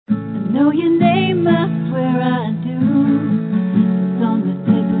know your name, I swear I do. It's on the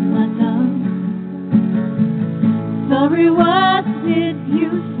tip of my tongue. Sorry, what did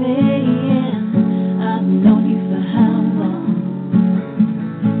you say? I've known you for how long?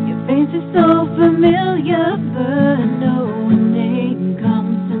 Your face is so familiar, but no name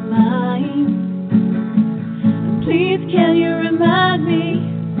comes to mind. Please, can you remind me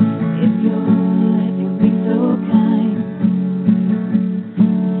if you'll be so kind?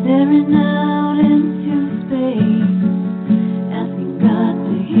 Staring out into space, asking God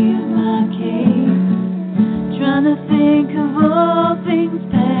to hear my case. Trying to think of all things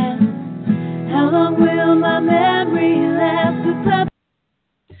past. How long will my memory last?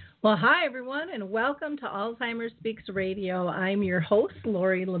 Well, hi, everyone, and welcome to Alzheimer's Speaks Radio. I'm your host,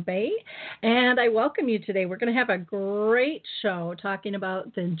 Lori LeBay, and I welcome you today. We're going to have a great show talking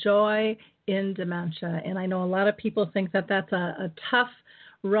about the joy in dementia, and I know a lot of people think that that's a tough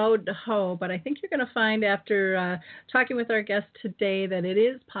road to hoe, but I think you're going to find after talking with our guest today that it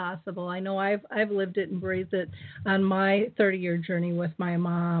is possible. I know I've lived it and breathed it on my 30-year journey with my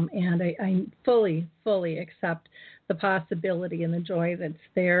mom, and I fully accept the possibility and the joy that's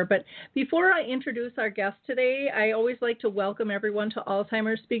there. But before I introduce our guest today, I always like to welcome everyone to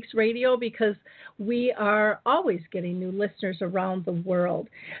Alzheimer's Speaks Radio because we are always getting new listeners around the world.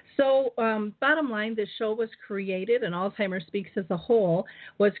 So bottom line, this show was created, and Alzheimer's Speaks as a whole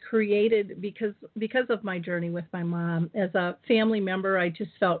was created because of my journey with my mom. As a family member, I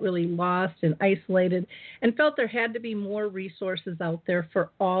just felt really lost and isolated and felt there had to be more resources out there for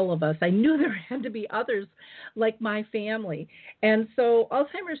all of us. I knew there had to be others like my family. And so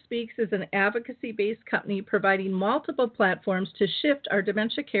Alzheimer's Speaks is an advocacy-based company providing multiple platforms to shift our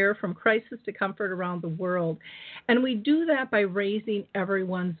dementia care from crisis to comfort around the world. And we do that by raising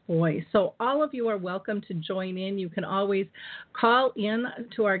everyone's voice. So all of you are welcome to join in. You can always call in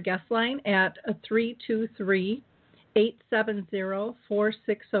to our guest line at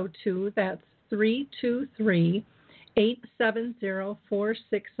 323-870-4602. That's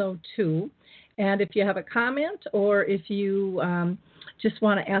 323-870-4602. And if you have a comment or if you just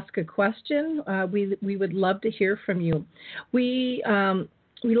want to ask a question, we would love to hear from you. We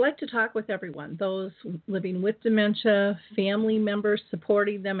like to talk with everyone, those living with dementia, family members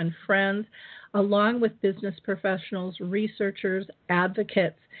supporting them, and friends, along with business professionals, researchers,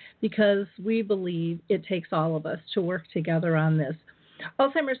 advocates, because we believe it takes all of us to work together on this.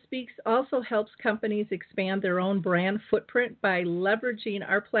 Alzheimer's Speaks also helps companies expand their own brand footprint by leveraging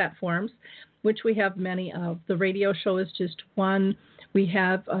our platforms, which we have many of. The radio show is just one. We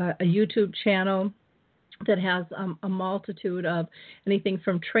have a YouTube channel that has a multitude of anything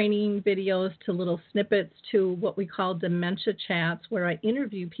from training videos to little snippets to what we call dementia chats, where I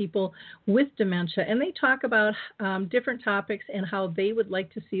interview people with dementia, and they talk about different topics and how they would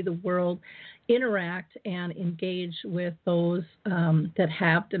like to see the world interact and engage with those that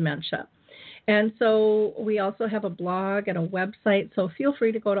have dementia. And so we also have a blog and a website, so feel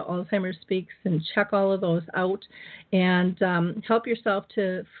free to go to Alzheimer's Speaks and check all of those out and help yourself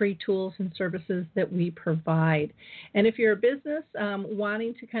to free tools and services that we provide. And if you're a business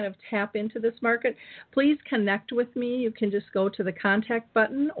wanting to kind of tap into this market, please connect with me. You can just go to the contact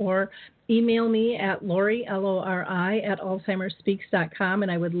button or email me at Lori, Lori, at alzheimersspeaks.com,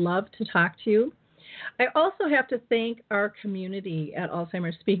 and I would love to talk to you. I also have to thank our community at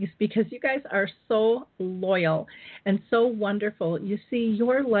Alzheimer's Speaks because you guys are so loyal and so wonderful. You see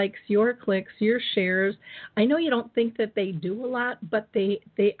your likes, your clicks, your shares. I know you don't think that they do a lot, but they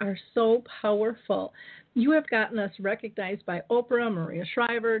are so powerful. You have gotten us recognized by Oprah, Maria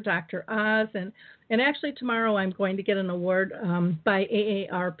Shriver, Dr. Oz, and actually tomorrow I'm going to get an award by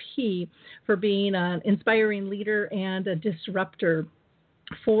AARP for being an inspiring leader and a disruptor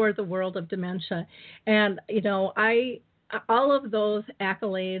for the world of dementia. And, you know, all of those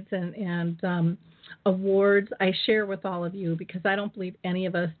accolades and awards I share with all of you because I don't believe any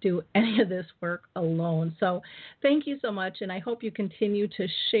of us do any of this work alone. So thank you so much, and I hope you continue to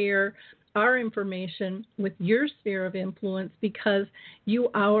share our information with your sphere of influence because you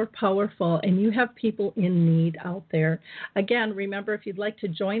are powerful and you have people in need out there. Again, remember, if you'd like to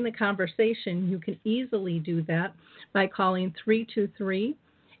join the conversation, you can easily do that by calling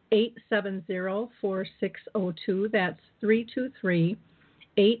 323-870-4602. That's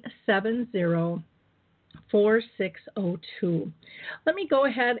 323-870-4602. Let me go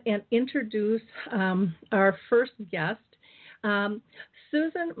ahead and introduce our first guest.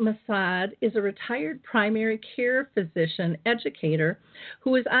 Susan Masad is a retired primary care physician educator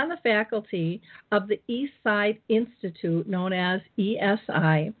who is on the faculty of the Eastside Institute, known as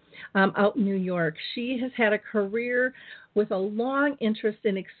ESI, out in New York. She has had a career with a long interest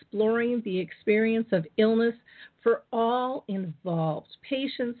in exploring the experience of illness for all involved,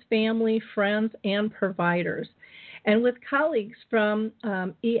 patients, family, friends, and providers. And with colleagues from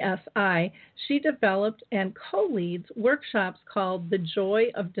ESI, she developed and co-leads workshops called The Joy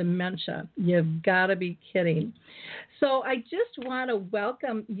of Dementia. You've got to be kidding. So I just want to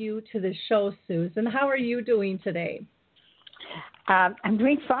welcome you to the show, Susan. How are you doing today? I'm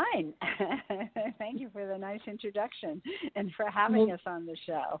doing fine. Thank you for the nice introduction and for having us on the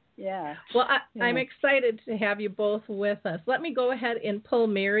show. Yeah. Well, I'm excited to have you both with us. Let me go ahead and pull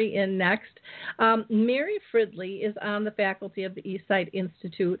Mary in next. Mary Fridley is on the faculty of the Eastside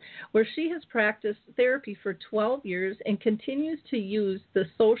Institute, where she has practiced therapy for 12 years and continues to use the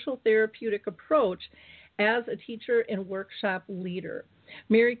social therapeutic approach as a teacher and workshop leader.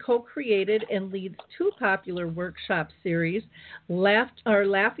 Mary co-created and leads two popular workshop series,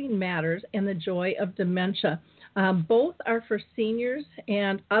 Laughing Matters and The Joy of Dementia. Both are for seniors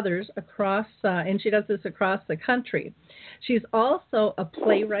and others across, and she does this across the country. She's also a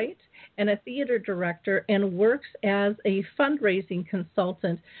playwright and a theater director and works as a fundraising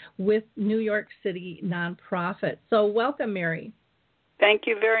consultant with New York City nonprofit. So welcome, Mary. Thank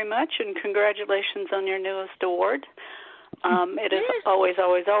you very much, and congratulations on your newest award. It is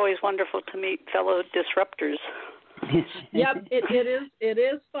always wonderful to meet fellow disruptors. Yep, it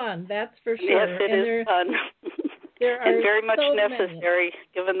is fun, that's for sure. Yes, it is fun. And very much necessary,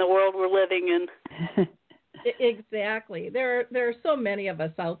 given the world we're living in. Exactly. There are so many of us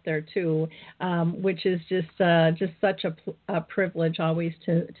out there too, which is just such a privilege always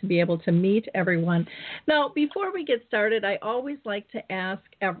to be able to meet everyone. Now, before we get started, I always like to ask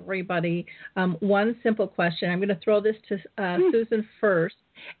everybody one simple question. I'm going to throw this to Susan first,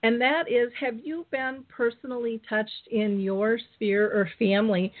 and that is: have you been personally touched in your sphere or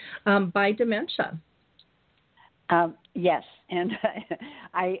family by dementia? Yes, and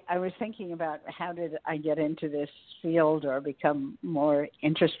I was thinking about how did I get into this field or become more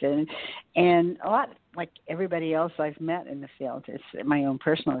interested, and a lot like everybody else I've met in the field, it's my own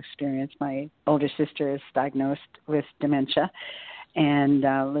personal experience. My older sister is diagnosed with dementia and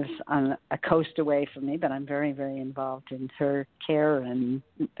lives on a coast away from me, but I'm very, very involved in her care and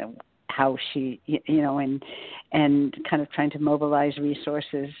how she, and kind of trying to mobilize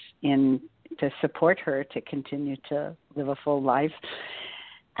resources to support her to continue to live a full life.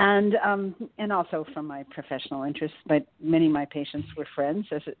 And also from my professional interests, but many of my patients were friends,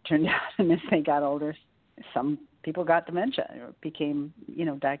 as it turned out, and as they got older, some people got dementia or became,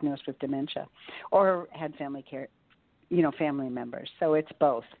 diagnosed with dementia or had family care, family members. So it's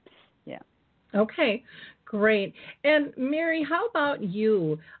both. Yeah. Okay, great. And Mary, how about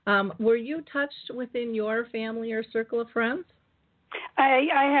you? Were you touched within your family or circle of friends?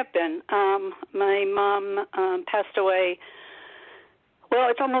 I have been. My mom passed away. Well,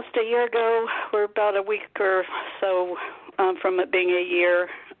 it's almost a year ago. We're about a week or so from it being a year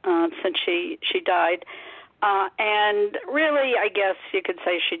since she died. And really, I guess you could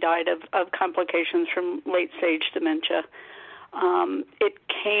say she died of complications from late-stage dementia. It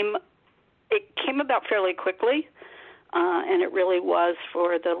came about fairly quickly, and it really was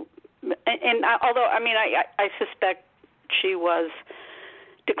for the. And although I suspect she was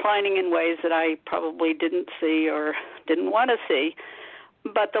declining in ways that I probably didn't see or didn't want to see.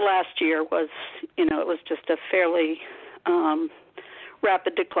 But the last year was, it was just a fairly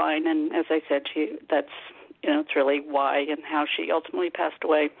rapid decline. And as I said, it's really why and how she ultimately passed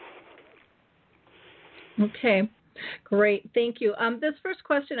away. Okay. Great. Thank you. This first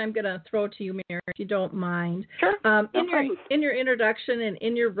question I'm going to throw to you, Mary, if you don't mind. Sure. In your introduction and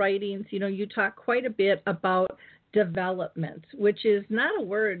in your writings, you talk quite a bit about development, which is not a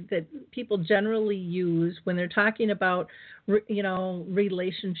word that people generally use when they're talking about,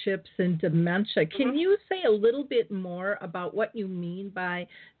 relationships and dementia. Can you say a little bit more about what you mean by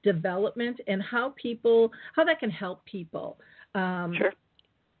development and how that can help people Sure.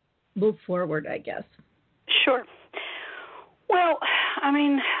 move forward, I guess? Sure. Well,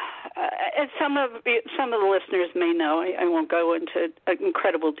 as some of the listeners may know, I won't go into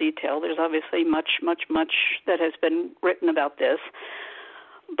incredible detail. There's obviously much that has been written about this.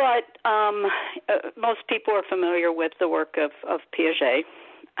 But most people are familiar with the work of Piaget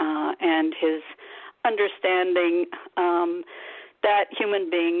and his understanding that human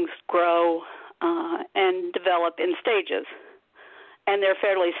beings grow and develop in stages, and they're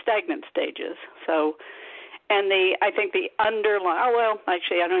fairly stagnant stages. So. And I think the underlying,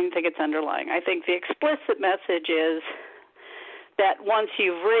 I don't even think it's underlying. I think the explicit message is that once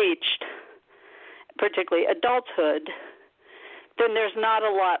you've reached, particularly adulthood, then there's not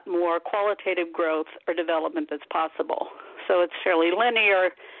a lot more qualitative growth or development that's possible. so it's fairly linear.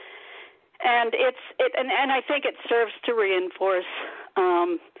 And and I think it serves to reinforce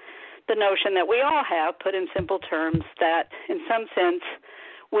the notion that we all have, put in simple terms, that in some sense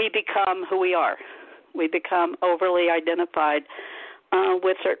we become who we are. We become overly identified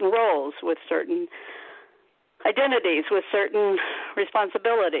with certain roles, with certain identities, with certain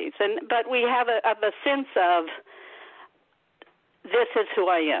responsibilities. But we have a sense of this is who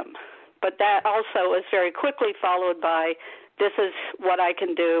I am. But that also is very quickly followed by this is what I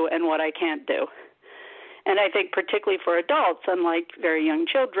can do and what I can't do. And I think particularly for adults, unlike very young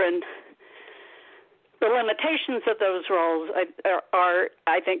children, the limitations of those roles are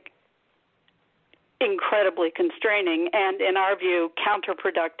I think, incredibly constraining and, in our view,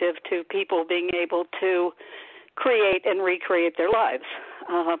 counterproductive to people being able to create and recreate their lives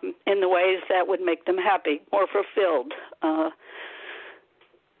in the ways that would make them happy, more fulfilled,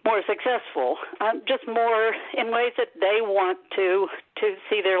 more successful, just more in ways that they want to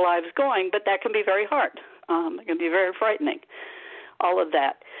see their lives going, but that can be very hard. It can be very frightening, all of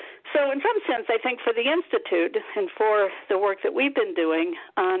that. So in some sense, I think for the Institute and for the work that we've been doing,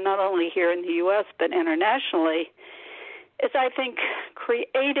 not only here in the U.S. but internationally, is I think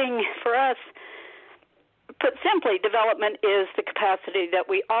creating for us, put simply, development is the capacity that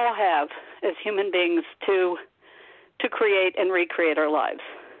we all have as human beings to create and recreate our lives.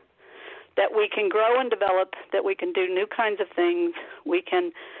 That we can grow and develop, that we can do new kinds of things, we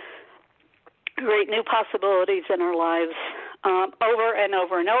can create new possibilities in our lives over and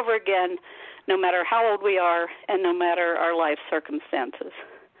over and over again, no matter how old we are and no matter our life circumstances.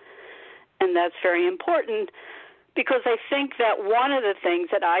 And that's very important because I think that one of the things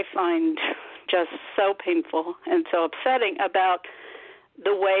that I find just so painful and so upsetting about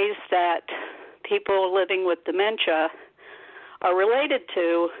the ways that people living with dementia are related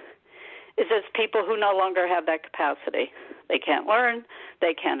to is as people who no longer have that capacity. They can't learn,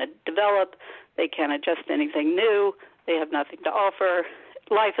 they can't develop, they can't adjust to anything new, they have nothing to offer.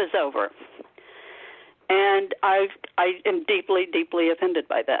 Life is over. And I am deeply, deeply offended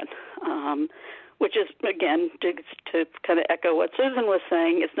by that, which is, again, to kind of echo what Susan was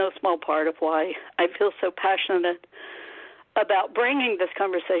saying, is no small part of why I feel so passionate about bringing this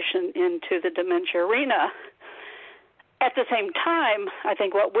conversation into the dementia arena. At the same time, I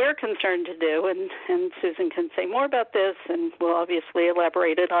think what we're concerned to do, and Susan can say more about this, and we'll obviously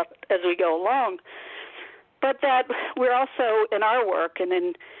elaborate it on as we go along, but that we're also in our work and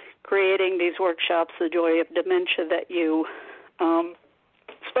in creating these workshops, The Joy of Dementia that you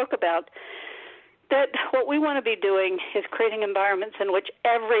spoke about, that what we want to be doing is creating environments in which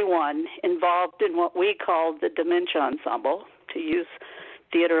everyone involved in what we call the dementia ensemble, to use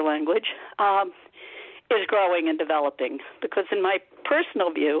theater language, is growing and developing. Because in my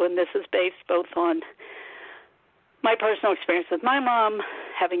personal view, and this is based both on my personal experience with my mom,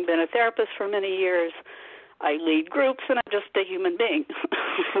 having been a therapist for many years, I lead groups, and I'm just a human being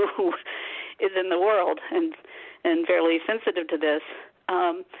who is in the world and fairly sensitive to this.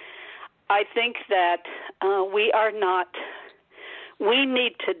 I think that we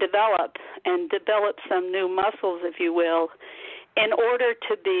need to develop some new muscles, if you will, in order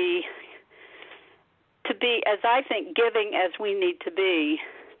to be, as I think, giving as we need to be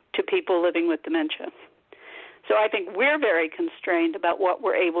to people living with dementia. So I think we're very constrained about what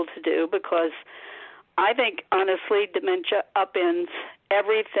we're able to do because I think, honestly, dementia upends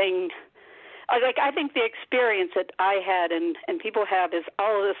everything. I think the experience that I had and people have is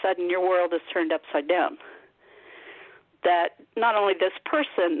all of a sudden your world is turned upside down. That not only this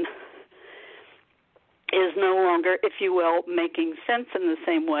person is no longer, if you will, making sense in the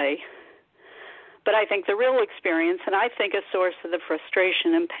same way, but I think the real experience, and I think a source of the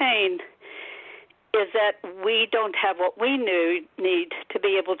frustration and pain, is that we don't have what we need to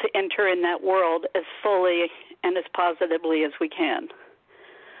be able to enter in that world as fully and as positively as we can.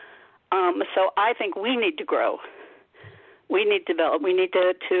 So I think we need to grow. We need to develop. We need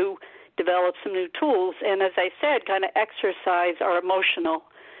to develop some new tools, and as I said, kind of exercise our emotional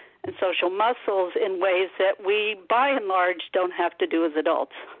and social muscles in ways that we, by and large, don't have to do as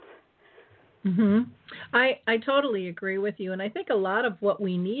adults. Mm-hmm. I totally agree with you, and I think a lot of what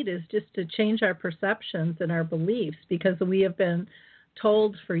we need is just to change our perceptions and our beliefs, because we have been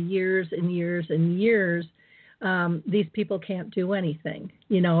told for years and years and years these people can't do anything.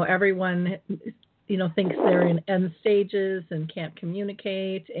 Everyone thinks they're in end stages and can't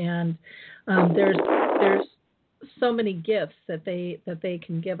communicate, and there's so many gifts that they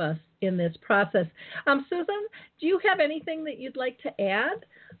can give us in this process. Susan, do you have anything that you'd like to add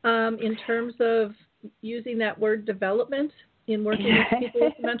in terms of using that word development in working with people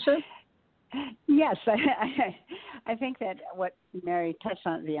with dementia? Yes, I think that what Mary touched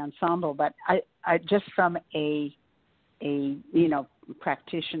on, the ensemble, but I just from a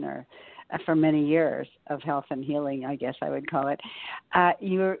practitioner for many years of health and healing, I guess I would call it.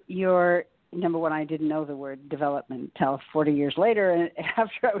 You're number one. I didn't know the word development until 40 years later, and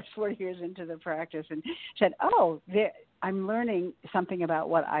after I was 40 years into the practice, and said, "Oh, I'm learning something about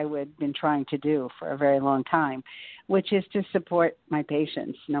what I would been trying to do for a very long time, which is to support my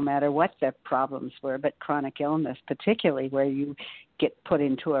patients, no matter what their problems were, but chronic illness, particularly where you get put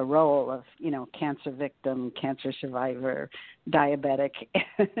into a role of, cancer victim, cancer survivor, diabetic,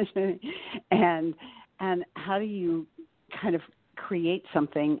 and how do you kind of create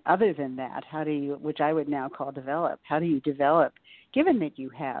something other than that? How do you, which I would now call develop, how do you develop, given that you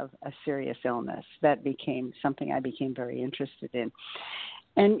have a serious illness? That became something I became very interested in.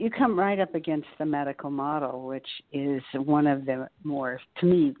 And you come right up against the medical model, which is one of the more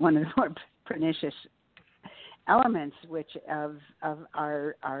pernicious elements, which of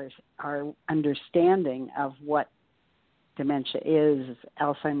our understanding of what dementia is,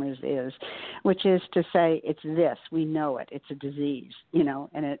 Alzheimer's is, which is to say it's this, we know it, it's a disease,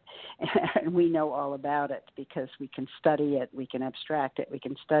 and we know all about it because we can study it, we can abstract it, we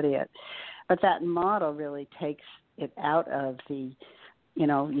can study it. But that model really takes it out of the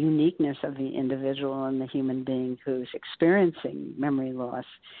uniqueness of the individual and the human being who's experiencing memory loss,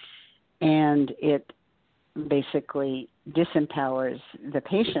 and it basically disempowers the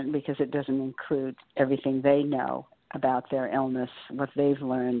patient because it doesn't include everything they know about their illness, what they've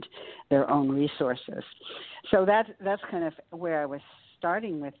learned, their own resources. So that's kind of where I was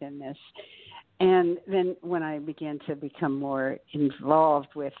starting within this. And then when I began to become more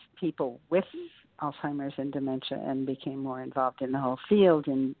involved with people with Alzheimer's and dementia and became more involved in the whole field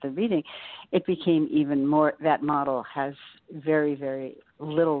in the reading, it became even more, that model has very, very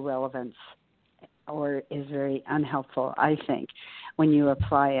little relevance or is very unhelpful, I think, when you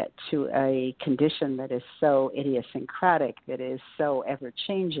apply it to a condition that is so idiosyncratic, that is so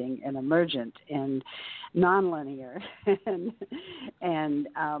ever-changing and emergent and nonlinear and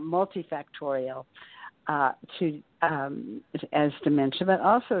multifactorial as dementia, but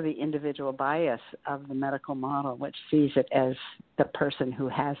also the individual bias of the medical model, which sees it as the person who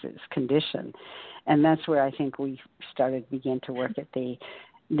has its condition. And that's where I think we began to work at the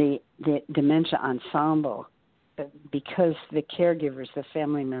dementia ensemble, because the caregivers, the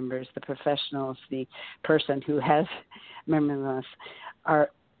family members, the professionals, the person who has memory loss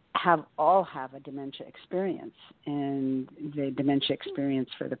all have a dementia experience, and the dementia experience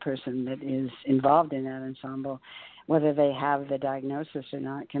for the person that is involved in that ensemble, whether they have the diagnosis or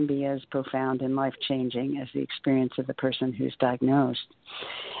not, can be as profound and life-changing as the experience of the person who's diagnosed.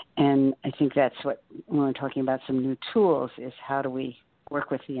 And I think that's what, when we're talking about some new tools, is how do we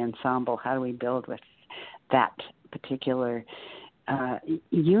work with the ensemble? How do we build with that particular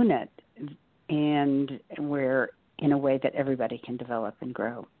unit, and where in a way that everybody can develop and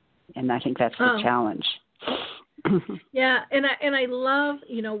grow? And I think that's the challenge. Yeah, and I love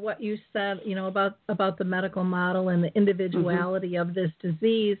what you said about the medical model and the individuality of this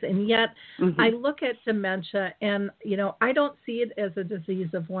disease, and yet I look at dementia and I don't see it as a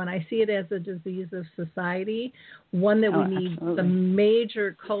disease of one. I see it as a disease of society, one that we need some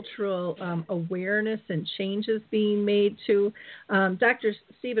major cultural awareness and changes being made to. Dr.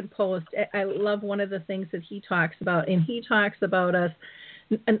 Stephen Post, I love one of the things that he talks about, and he talks about us.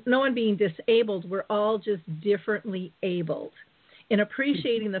 And no one being disabled, we're all just differently abled. And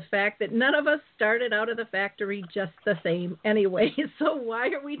appreciating the fact that none of us started out of the factory just the same anyway. So why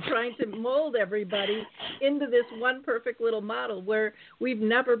are we trying to mold everybody into this one perfect little model where we've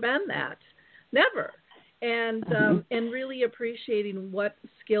never been that? Never. And really appreciating what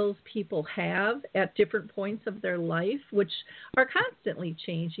skills people have at different points of their life, which are constantly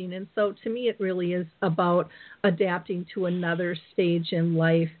changing. And so to me, it really is about adapting to another stage in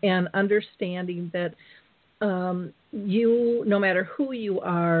life and understanding that you, no matter who you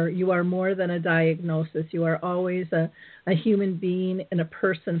are more than a diagnosis. You are always a human being and a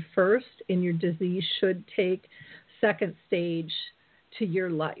person first, and your disease should take second stage to your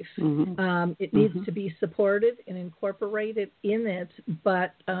life. It needs to be supported and incorporated in it,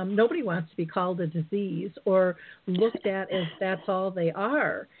 but nobody wants to be called a disease or looked at as that's all they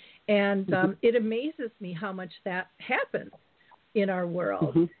are. And it amazes me how much that happens in our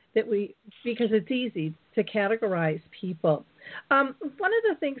world, because it's easy to categorize people. One of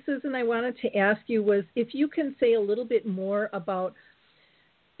the things, Susan, I wanted to ask you was if you can say a little bit more about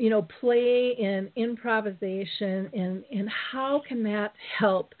play and improvisation, and how can that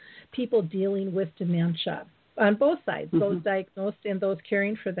help people dealing with dementia on both sides, those diagnosed and those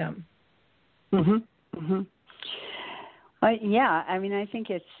caring for them? Mhm. Mhm. Yeah, I mean, I think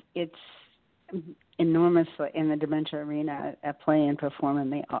it's enormously in the dementia arena. Play and perform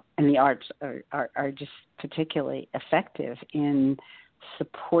and the arts are just particularly effective in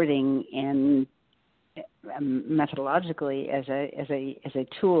supporting and methodologically as a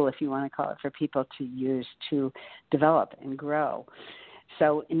tool, if you want to call it, for people to use to develop and grow.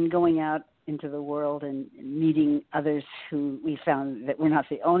 So in going out into the world and meeting others who we found that we're not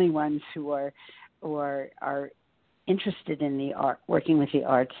the only ones who are interested in the art, working with the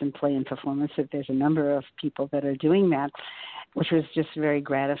arts and play and performance, that there's a number of people that are doing that, which was just very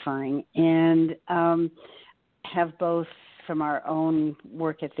gratifying. And have both from our own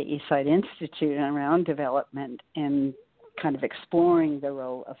work at the Eastside Institute around development and kind of exploring the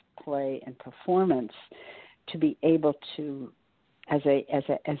role of play and performance to be able to, as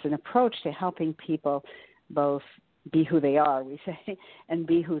an approach to helping people both be who they are, we say, and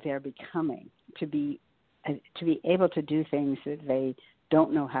be who they're becoming, to be able to do things that they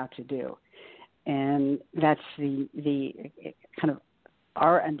don't know how to do. And that's the kind of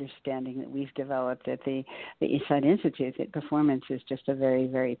our understanding that we've developed at the Eastside Institute, that performance is just a very,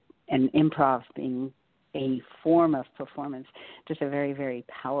 very, and improv being a form of performance, just a very, very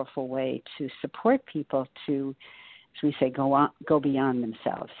powerful way to support people to, as we say, go beyond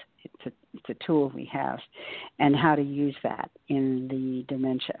themselves. It's a tool we have, and how to use that in the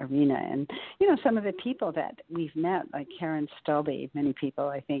dementia arena. And, some of the people that we've met, like Karen Stolbe, many people,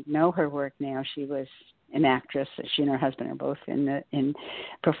 I think, know her work now. She was an actress. She and her husband are both in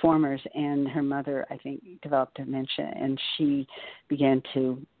performers, and her mother, I think, developed dementia, and she began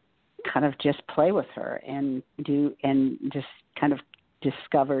to kind of just play with her and just kind of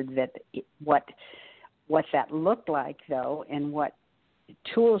discovered that what that looked like, though, and what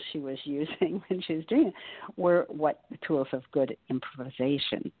tools she was using when she was doing it were what the tools of good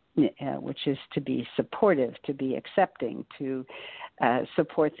improvisation, which is to be supportive, to be accepting, to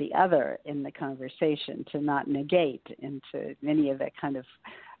support the other in the conversation, to not negate, and to many of that kind of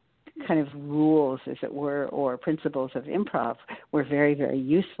rules, as it were, or principles of improv were very, very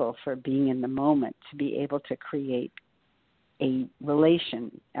useful for being in the moment, to be able to create a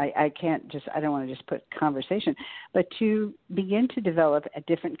relation. I don't want to just put conversation, but to begin to develop a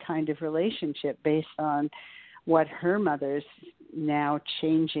different kind of relationship based on what her mother's now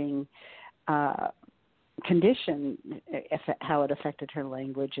changing condition, how it affected her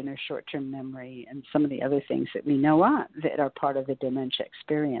language and her short-term memory and some of the other things that we know that are part of the dementia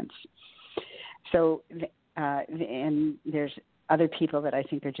experience. So, and there's other people that I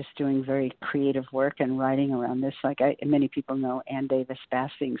think are just doing very creative work and writing around this. Like many people know Ann Davis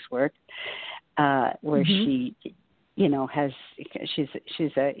Bassing's work, where she, she's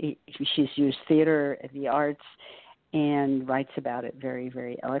used theater, the arts, and writes about it very,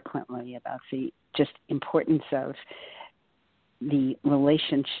 very eloquently about the just importance of the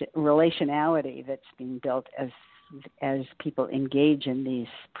relationality that's being built as people engage in these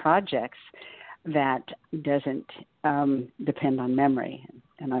projects that doesn't depend on memory.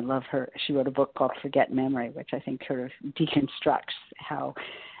 And I love her. She wrote a book called Forget Memory, which I think sort of deconstructs how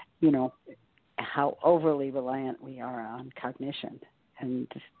overly reliant we are on cognition and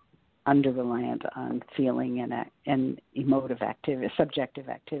under-reliant on feeling and emotive activity, subjective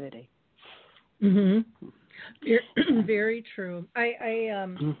activity. Mm-hmm. Very true. I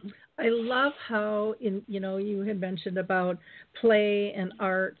love how you had mentioned about play and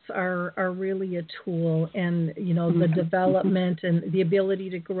arts are really a tool, and the development and the ability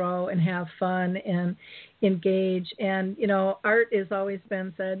to grow and have fun and engage. And art has always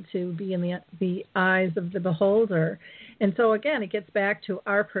been said to be in the eyes of the beholder. And so again, it gets back to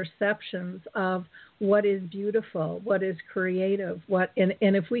our perceptions of what is beautiful, what is creative,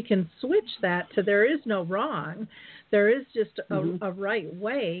 and if we can switch that to there is no wrong, there is just a right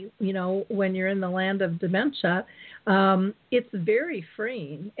way, when you're in the land of dementia, it's very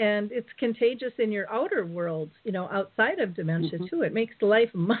freeing, and it's contagious in your outer world, outside of dementia too. It makes life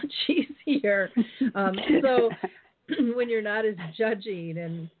much easier. So when you're not as judging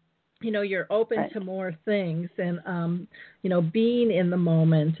and you're open to more things and, being in the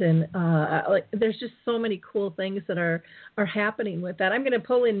moment. And there's just so many cool things that are happening with that. I'm going to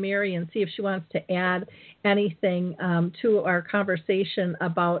pull in Mary and see if she wants to add anything to our conversation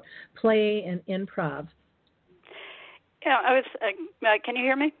about play and improv. Yeah, I was. Can you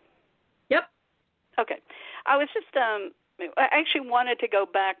hear me? Yep. Okay. I was just. I actually wanted to go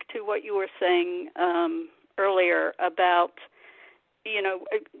back to what you were saying earlier about,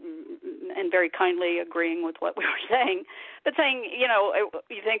 and very kindly agreeing with what we were saying, but saying, you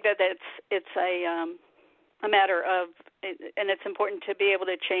think that it's a a matter of, and it's important to be able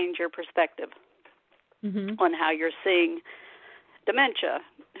to change your perspective on how you're seeing dementia,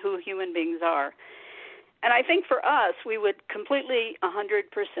 who human beings are. And I think for us, we would completely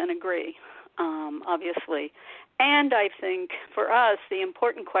 100% agree, obviously. And I think for us, the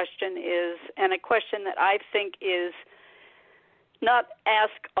important question is, and a question that I think is not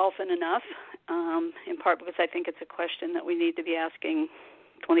asked often enough, in part because I think it's a question that we need to be asking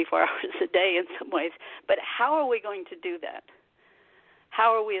 24 hours a day in some ways, but how are we going to do that?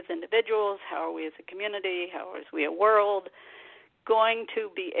 How are we as individuals, how are we as a community, how is we a world going to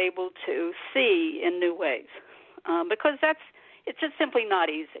be able to see in new ways? Because it's just simply not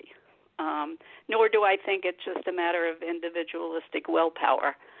easy. Nor do I think it's just a matter of individualistic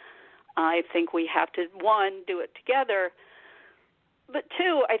willpower. I think we have to, one, do it together, but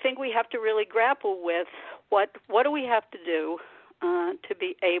two, I think we have to really grapple with what do we have to do to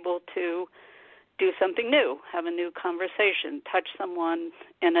be able to do something new, have a new conversation, touch someone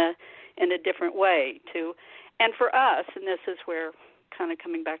in a different way. And for us, and this is where, kind of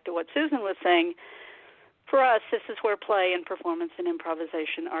coming back to what Susan was saying, for us, this is where play and performance and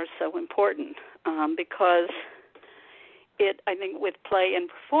improvisation are so important, because I think with play and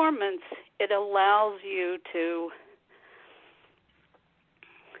performance, it allows you to,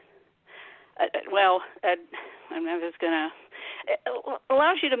 it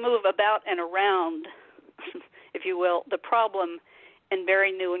allows you to move about and around, if you will, the problem in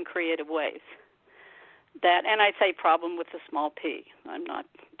very new and creative ways. And I say problem with a small p.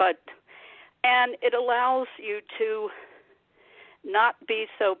 And it allows you to not be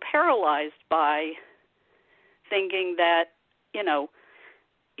so paralyzed by thinking that,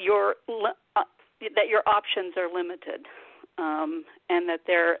 your options are limited, and that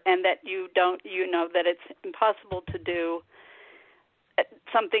that it's impossible to do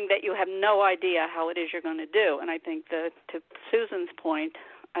something that you have no idea how it is you're going to do. And I think to Susan's point,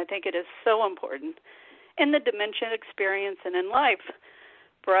 I think it is so important in the dementia experience and in life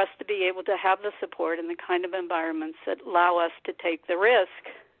for us to be able to have the support and the kind of environments that allow us to take the risk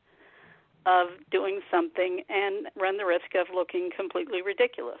of doing something and run the risk of looking completely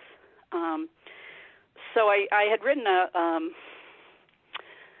ridiculous. So I had written a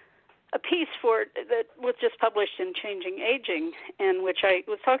piece that was just published in Changing Aging, in which I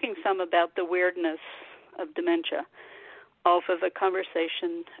was talking some about the weirdness of dementia off of a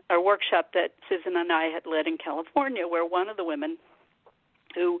conversation or workshop that Susan and I had led in California, where one of the women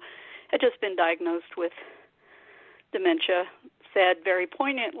who had just been diagnosed with dementia said very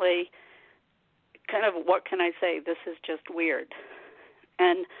poignantly, kind of, what can I say? This is just weird.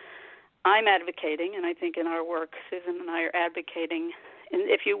 And I'm advocating, and I think in our work, Susan and I are advocating,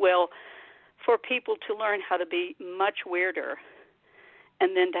 if you will, for people to learn how to be much weirder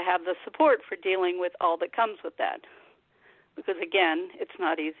and then to have the support for dealing with all that comes with that. Because, again, it's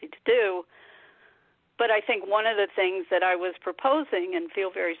not easy to do. But I think one of the things that I was proposing and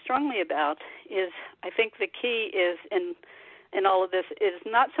feel very strongly about is, I think the key is in all of this is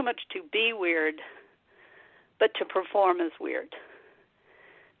not so much to be weird, but to perform as weird,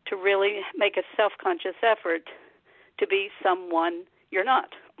 to really make a self-conscious effort to be someone you're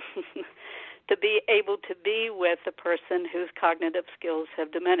not, to be able to be with a person whose cognitive skills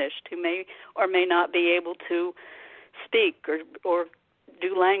have diminished, who may or may not be able to speak or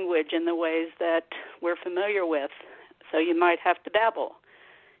do language in the ways that we're familiar with. So you might have to babble.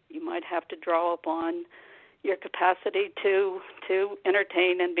 You might have to draw upon your capacity to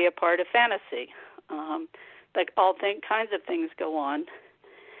entertain and be a part of fantasy. Like all kinds of things go on.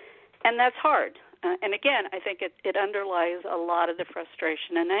 And that's hard. And again, I think it underlies a lot of the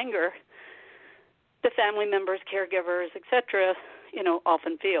frustration and anger the family members, caregivers, et cetera,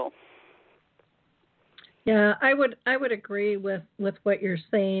 often feel. Yeah, I would agree with what you're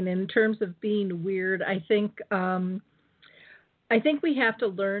saying in terms of being weird. I think we have to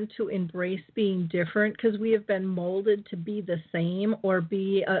learn to embrace being different because we have been molded to be the same or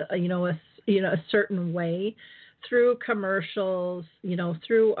be a certain way through commercials,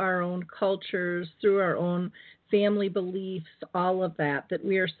 through our own cultures, through our own family beliefs, all of that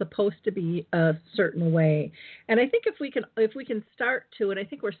we are supposed to be a certain way. And I think if we can start to, and I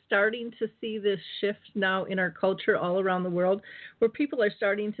think we're starting to see this shift now in our culture all around the world, where people are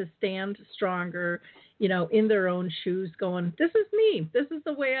starting to stand stronger, in their own shoes, going, this is me, this is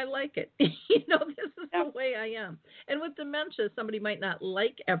the way I like it, this is the way I am. And with dementia, somebody might not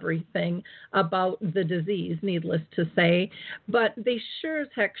like everything about the disease, needless to say, but they sure as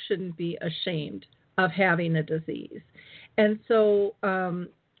heck shouldn't be ashamed of having a disease. And so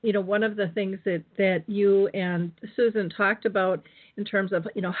one of the things that you and Susan talked about in terms of,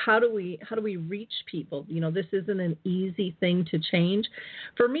 how do we reach people? This isn't an easy thing to change.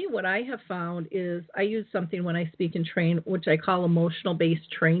 For me, what I have found is I use something when I speak and train, which I call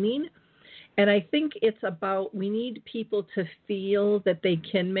emotional-based training. And I think it's about, we need people to feel that they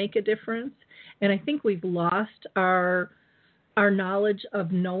can make a difference. And I think we've lost our knowledge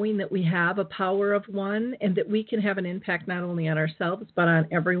of knowing that we have a power of one and that we can have an impact not only on ourselves but on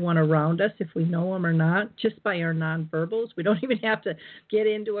everyone around us if we know them or not, just by our nonverbals. We don't even have to get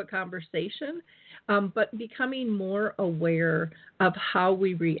into a conversation, but becoming more aware of how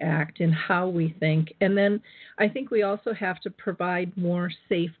we react and how we think. And then I think we also have to provide more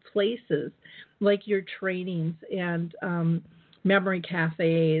safe places like your trainings and memory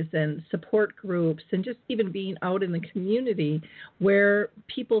cafes and support groups, and just even being out in the community where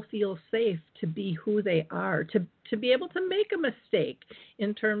people feel safe to be who they are, to be able to make a mistake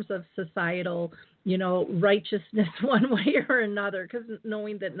in terms of societal, righteousness one way or another, because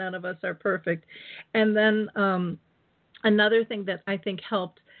knowing that none of us are perfect. And then another thing that I think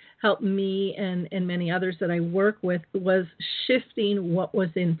helped me and many others that I work with was shifting what was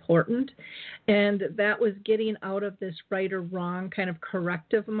important. And that was getting out of this right or wrong kind of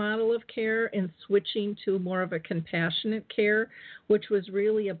corrective model of care and switching to more of a compassionate care, which was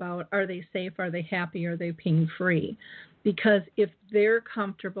really about, are they safe? Are they happy? Are they pain-free? Because if they're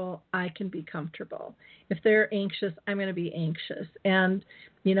comfortable, I can be comfortable. If they're anxious, I'm going to be anxious. And,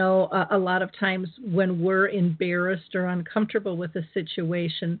 a lot of times when we're embarrassed or uncomfortable with a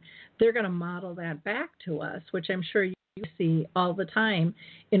situation, they're going to model that back to us, which I'm sure you see all the time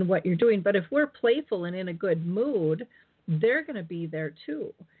in what you're doing. But if we're playful and in a good mood, they're going to be there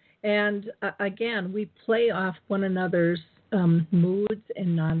too. And again, we play off one another's moods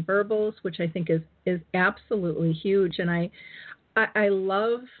and nonverbals, which I think is absolutely huge. And I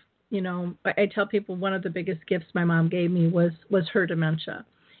love, I tell people one of the biggest gifts my mom gave me was her dementia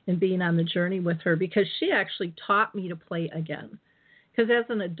and being on the journey with her, because she actually taught me to play again. Because as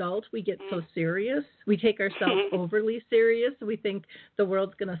an adult, we get so serious. We take ourselves overly serious. We think the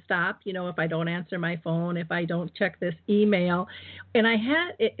world's going to stop, if I don't answer my phone, if I don't check this email. And I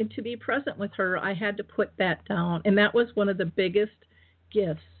had to be present with her. I had to put that down. And that was one of the biggest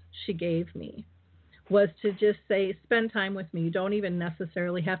gifts she gave me, was to just say, spend time with me. You don't even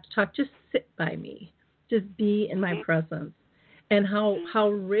necessarily have to talk. Just sit by me. Just be in my presence. And how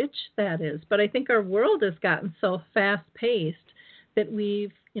rich that is. But I think our world has gotten so fast-paced that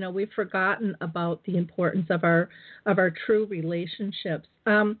we've forgotten about the importance of our true relationships.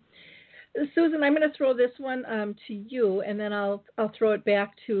 Susan, I'm going to throw this one to you, and then I'll throw it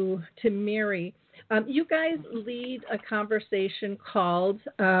back to Mary. You guys lead a conversation called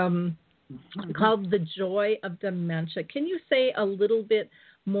The Joy of Dementia. Can you say a little bit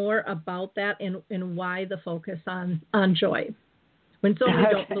more about that and why the focus on joy, when so many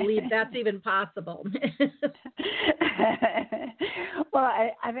don't believe that's even possible? Well,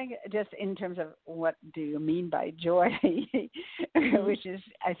 I think just in terms of what do you mean by joy, which is,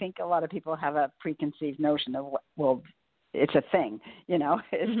 I think a lot of people have a preconceived notion of, well, it's a thing,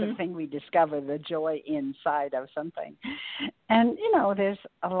 it's the thing we discover, the joy inside of something. And, there's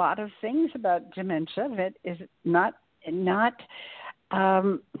a lot of things about dementia that is not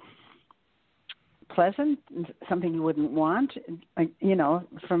pleasant, something you wouldn't want,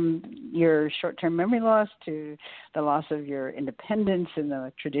 from your short-term memory loss to the loss of your independence in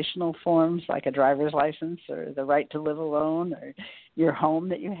the traditional forms like a driver's license or the right to live alone or your home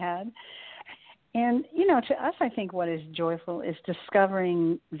that you had. And, to us, I think what is joyful is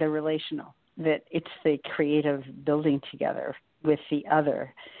discovering the relational, that it's the creative building together with the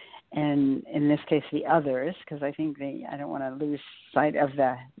other. And in this case, the others, because I think I don't want to lose sight of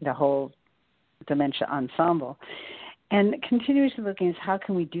the whole dementia ensemble, and continuously looking at how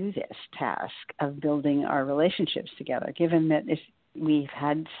can we do this task of building our relationships together, given that we've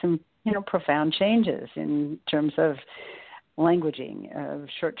had some, profound changes in terms of languaging, of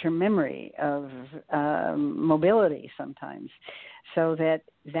short-term memory, of mobility sometimes, so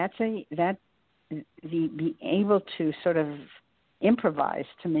be able to sort of improvise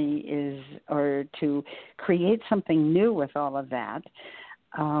to me or to create something new with all of that.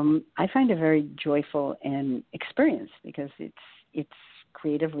 I find a very joyful experience, because it's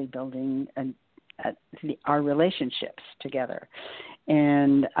creatively building our relationships together.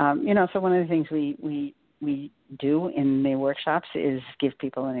 And, so one of the things we do in the workshops is give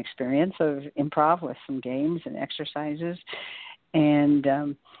people an experience of improv with some games and exercises.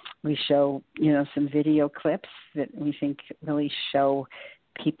 And we show, some video clips that we think really show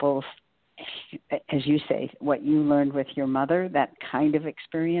people's as you say, what you learned with your mother, that kind of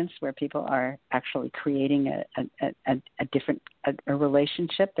experience where people are actually creating a different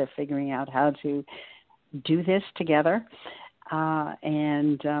relationship. They're figuring out how to do this together. I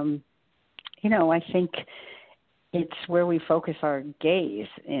think it's where we focus our gaze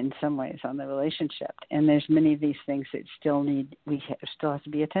in some ways on the relationship. And there's many of these things that we still have to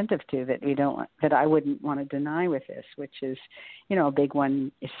be attentive to that I wouldn't want to deny with this, which is, a big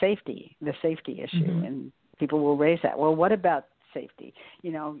one is safety, the safety issue. Mm-hmm. And people will raise that. Well, what about safety?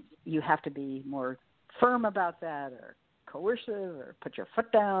 You have to be more firm about that, or coercive, or put your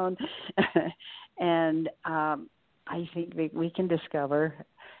foot down. And I think that we can discover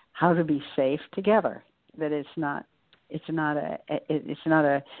how to be safe together. That it's not a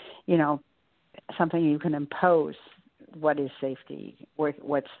something you can impose. What is safety?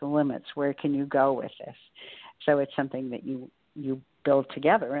 What's the limits? Where can you go with this? So it's something that you build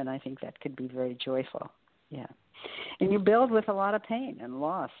together, and I think that could be very joyful. Yeah, and you build with a lot of pain and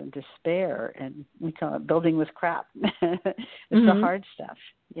loss and despair, and we call it building with crap. It's the hard stuff.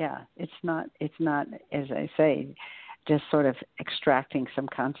 Yeah, it's not, as I say, just sort of extracting some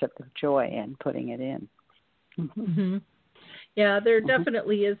concept of joy and putting it in. Mm-hmm. Yeah, there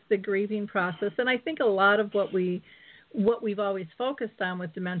definitely is the grieving process, and I think a lot of what we've always focused on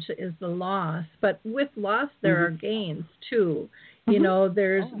with dementia is the loss. But with loss, there are gains too.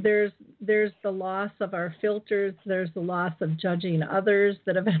 There's the loss of our filters. There's the loss of judging others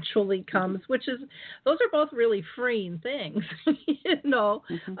that eventually comes, those are both really freeing things,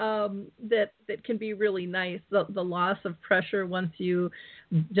 that can be really nice. The loss of pressure once you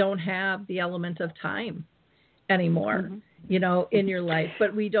don't have the element of time anymore, in your life.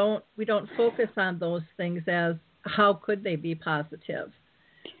 But we don't focus on those things as how could they be positive.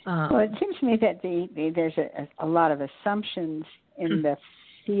 Well, it seems to me that there's a lot of assumptions in the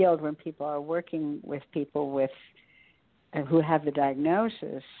field when people are working with people who have the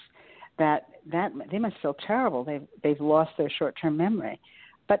diagnosis that they must feel terrible. They've lost their short-term memory,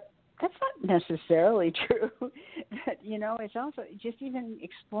 but that's not necessarily true. But, it's also just even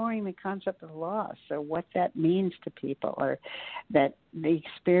exploring the concept of loss, or what that means to people, or that the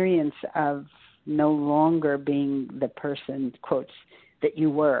experience of no longer being the person, quotes, that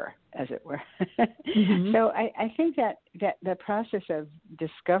you were, as it were. So I think that the process of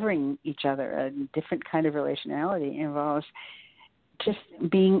discovering each other, a different kind of relationality, involves just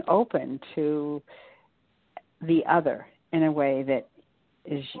being open to the other in a way that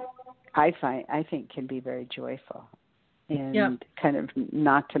is, I think can be very joyful, and kind of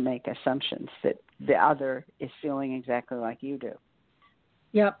not to make assumptions that the other is feeling exactly like you do.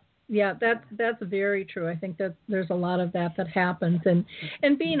 Yep. Yeah, that's very true. I think that there's a lot of that happens, and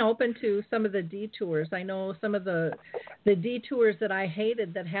being open to some of the detours. I know some of the detours that I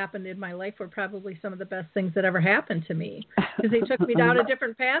hated that happened in my life were probably some of the best things that ever happened to me, because they took me down a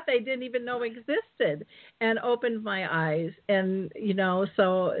different path I didn't even know existed, and opened my eyes. And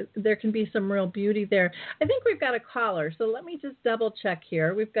so there can be some real beauty there. I think we've got a caller, so let me just double check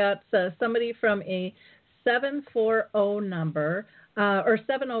here. We've got somebody from a 740 number. Or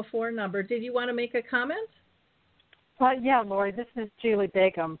 704 number. Did you want to make a comment? Yeah, Lori. This is Julie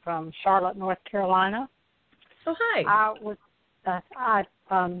Bigham from Charlotte, North Carolina. Oh, hi. I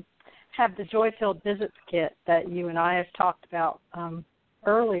have the Joy-Filled Visits kit that you and I have talked about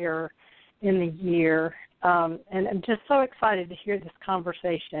earlier in the year, and I'm just so excited to hear this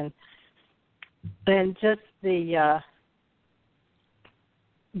conversation, and just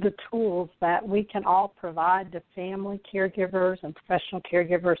the tools that we can all provide to family caregivers and professional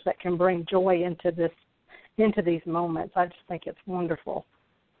caregivers that can bring joy into these moments. I just think it's wonderful.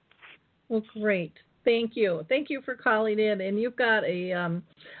 Well, great. Thank you. Thank you for calling in. And you've got a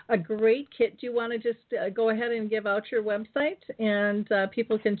great kit. Do you want to just go ahead and give out your website, and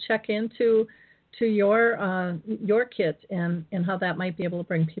people can check into your kit and how that might be able to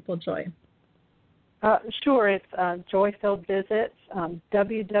bring people joy? Sure. It's Joy-Filled Visits,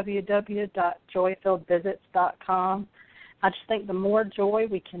 www.joyfilledvisits.com. I just think the more joy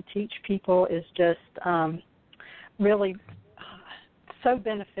we can teach people is just really so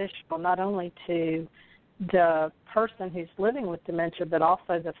beneficial, not only to the person who's living with dementia, but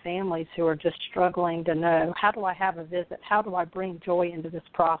also the families who are just struggling to know, how do I have a visit? How do I bring joy into this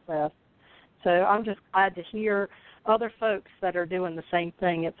process? So I'm just glad to hear other folks that are doing the same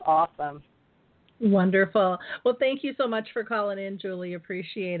thing. It's awesome. Wonderful. Well, thank you so much for calling in, Julie.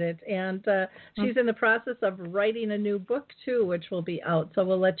 Appreciate it. And she's in the process of writing a new book, too, which will be out. So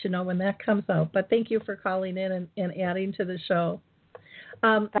we'll let you know when that comes out. But thank you for calling in and adding to the show.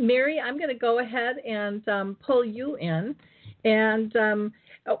 Mary, I'm going to go ahead and pull you in. And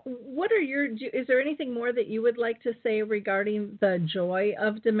What are is there anything more that you would like to say regarding the joy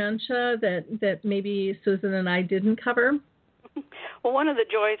of dementia that maybe Susan and I didn't cover? Well, one of the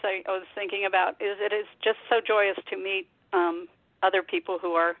joys I was thinking about is it is just so joyous to meet other people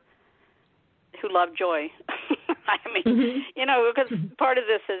who love joy. I mean, because part of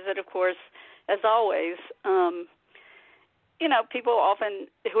this is that, of course, as always, people often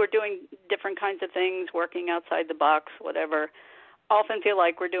who are doing different kinds of things, working outside the box, whatever, often feel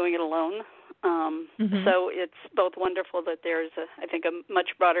like we're doing it alone. So it's both wonderful that there's, I think, a much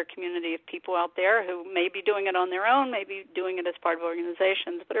broader community of people out there who may be doing it on their own, maybe doing it as part of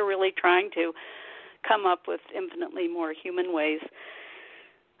organizations, but are really trying to come up with infinitely more human ways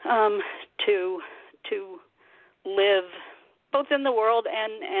to live both in the world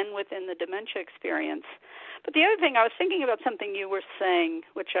and within the dementia experience. But the other thing, I was thinking about something you were saying,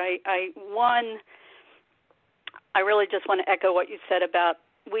 which I really just want to echo what you said about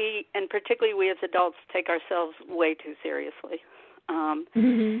we, and particularly we as adults, take ourselves way too seriously.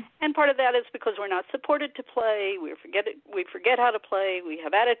 And part of that is because we're not supported to play. We forget how to play. We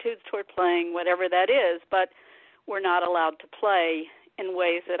have attitudes toward playing, whatever that is, but we're not allowed to play in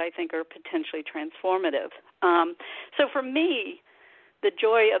ways that I think are potentially transformative. So for me, the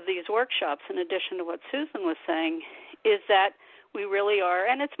joy of these workshops, in addition to what Susan was saying, is that we really are,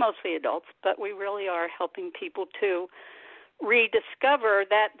 and it's mostly adults, but we really are helping people to rediscover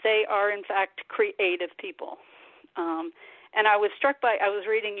that they are, in fact, creative people. And I was struck by, I was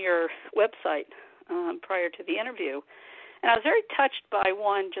reading your website prior to the interview, and I was very touched by,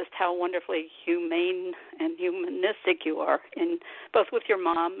 one, just how wonderfully humane and humanistic you are, in both with your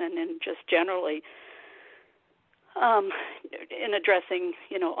mom and in just generally in addressing,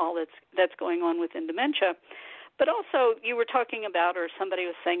 all that's going on within dementia. But also you were talking about, or somebody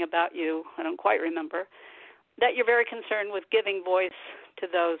was saying about you, I don't quite remember, that you're very concerned with giving voice to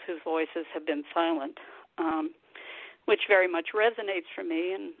those whose voices have been silent, which very much resonates for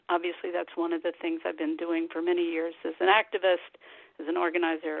me. And obviously that's one of the things I've been doing for many years as an activist, as an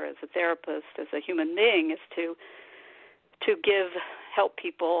organizer, as a therapist, as a human being, is to help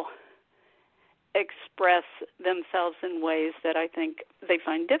people express themselves in ways that I think they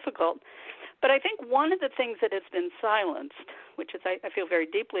find difficult. But I think one of the things that has been silenced, which is I feel very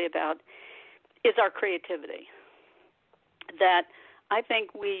deeply about, is our creativity. That I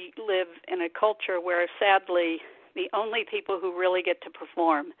think we live in a culture where, sadly, the only people who really get to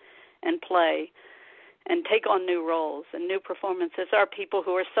perform and play and take on new roles and new performances are people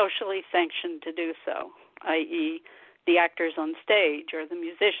who are socially sanctioned to do so, i.e. the actors on stage or the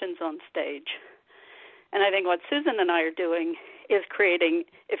musicians on stage. And I think what Susan and I are doing is creating,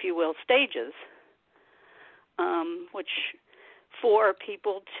 if you will, stages, which for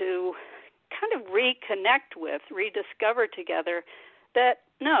people to kind of reconnect with, rediscover together that,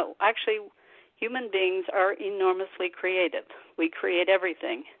 no, actually human beings are enormously creative. We create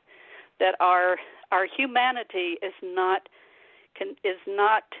everything. That our humanity is not,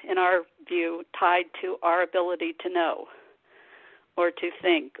 in our view, tied to our ability to know, or to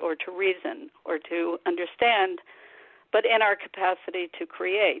think, or to reason, or to understand, but in our capacity to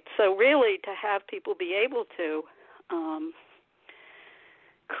create. So really to have people be able to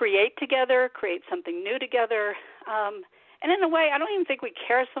create together, create something new together, and in a way I don't even think we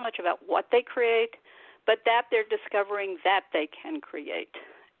care so much about what they create, but that they're discovering that they can create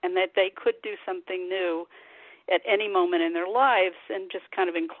and that they could do something new at any moment in their lives. And just kind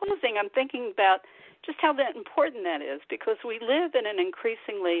of in closing, I'm thinking about just how important that is, because we live in an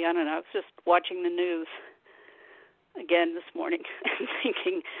increasingly, I was just watching the news again this morning and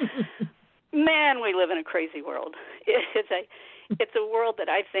thinking, man, we live in a crazy world. It's a world that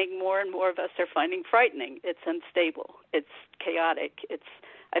I think more and more of us are finding frightening. It's unstable. It's chaotic.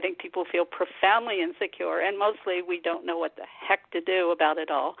 I think people feel profoundly insecure, and mostly we don't know what the heck to do about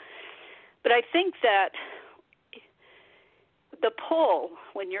it all. But I think that the pull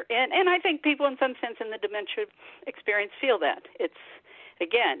when you're in, and I think people in some sense in the dementia experience feel that. It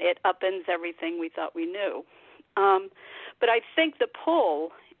upends everything we thought we knew. But I think the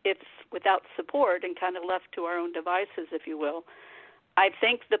pull, if without support and kind of left to our own devices, if you will, I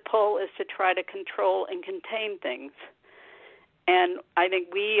think the pull is to try to control and contain things. And I think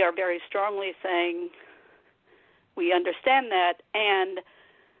we are very strongly saying we understand that, and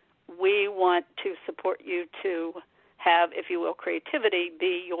we want to support you to have, if you will, creativity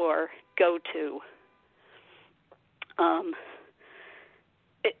be your go-to,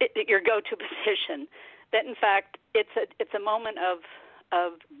 your go-to position. That in fact it's a moment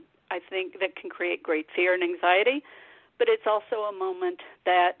of I think that can create great fear and anxiety, but it's also a moment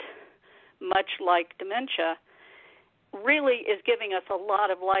that, much like dementia, really is giving us a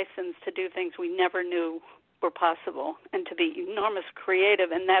lot of license to do things we never knew were possible and to be enormous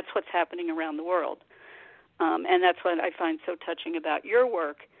creative, and that's what's happening around the world. And that's what I find so touching about your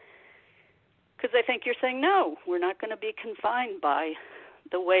work, because I think you're saying, no, we're not going to be confined by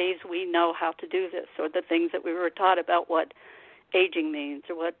the ways we know how to do this or the things that we were taught about what aging means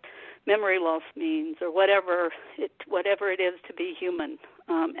or what memory loss means or whatever it is to be human.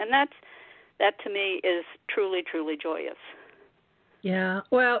 And that to me is truly, truly joyous. Yeah.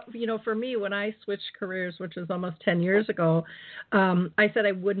 Well, for me, when I switched careers, which was almost 10 years ago, I said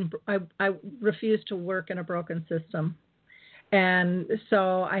I refused to work in a broken system. And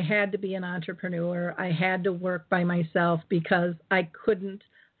so I had to be an entrepreneur. I had to work by myself because I couldn't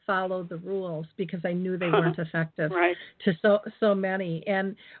follow the rules because I knew they weren't effective right. to so many.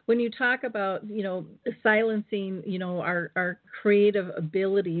 And when you talk about, silencing, our creative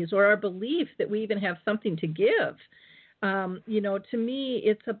abilities or our belief that we even have something to give, to me,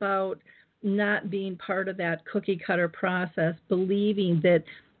 it's about not being part of that cookie cutter process, believing that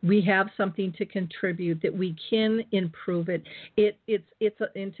we have something to contribute, that we can improve it.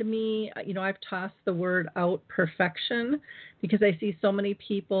 And to me, I've tossed the word out, perfection, because I see so many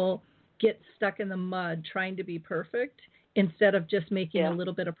people get stuck in the mud trying to be perfect instead of just making a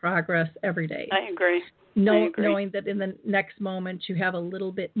little bit of progress every day. I agree. Knowing that in the next moment you have a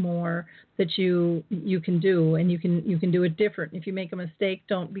little bit more that you can do, and you can do it different. If you make a mistake,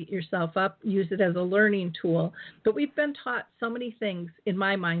 don't beat yourself up. Use it as a learning tool. But we've been taught so many things, in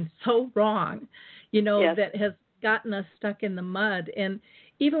my mind, so wrong, that has gotten us stuck in the mud. And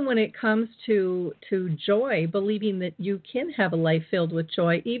even when it comes to joy, believing that you can have a life filled with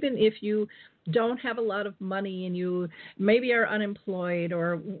joy, even if you don't have a lot of money and you maybe are unemployed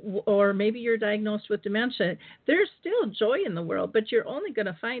or maybe you're diagnosed with dementia, there's still joy in the world, but you're only going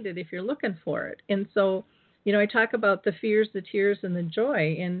to find it if you're looking for it. And so, I talk about the fears, the tears, and the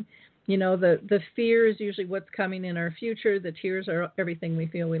joy. And, the fear is usually what's coming in our future. The tears are everything we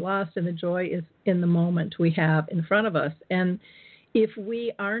feel we lost. And the joy is in the moment we have in front of us. And if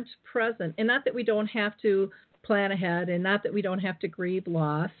we aren't present, and not that we don't have to plan ahead and not that we don't have to grieve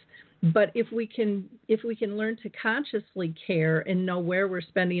loss, but if we can learn to consciously care and know where we're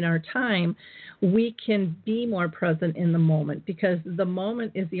spending our time, we can be more present in the moment, because the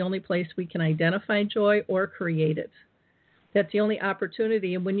moment is the only place we can identify joy or create it. That's the only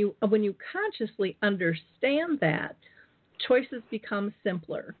opportunity. And when you consciously understand that, choices become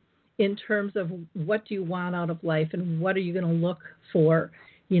simpler in terms of what do you want out of life and what are you going to look for,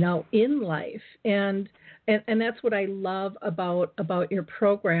 in life. And that's what I love about your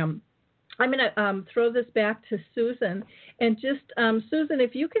program. I'm going to throw this back to Susan. And just, Susan,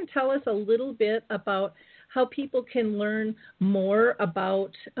 if you can tell us a little bit about how people can learn more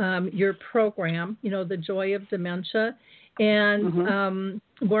about your program, The Joy of Dementia, and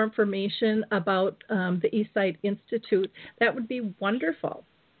more information about the Eastside Institute, that would be wonderful.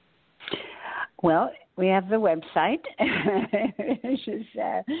 Well, we have the website, which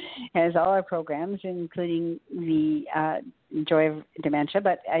has all our programs, including the Joy of Dementia.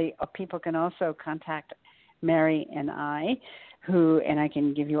 But people can also contact Mary and I, and I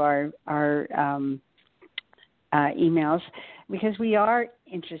can give you our emails, because we are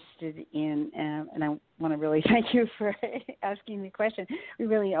interested in, and I want to really thank you for asking the question. We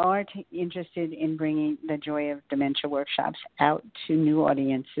really are interested in bringing the Joy of Dementia workshops out to new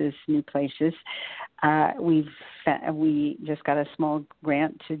audiences, new places. We just got a small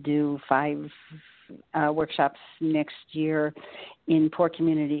grant to do 5 workshops next year in poor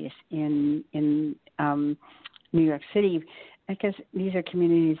communities in New York City, because these are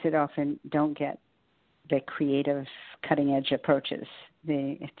communities that often don't get the creative, cutting-edge approaches.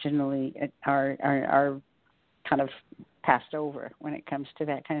 They generally are kind of passed over when it comes to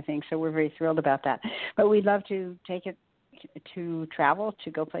that kind of thing. So we're very thrilled about that. But we'd love to take it to travel,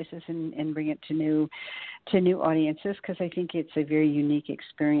 to go places and bring it to new audiences, because I think it's a very unique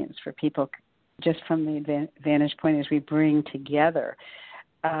experience for people, just from the vantage point as we bring together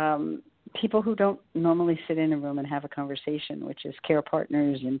people who don't normally sit in a room and have a conversation, which is care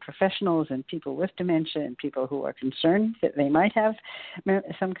partners and professionals and people with dementia and people who are concerned that they might have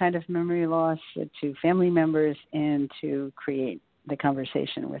some kind of memory loss, to family members, and to create the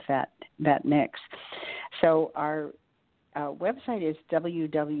conversation with that mix. So our website is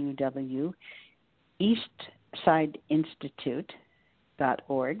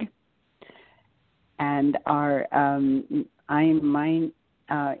www.eastsideinstitute.org, and my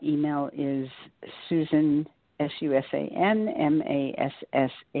email is Susan, SUSAN,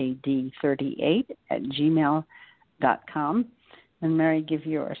 MASSAD 38 @gmail.com. And Mary, give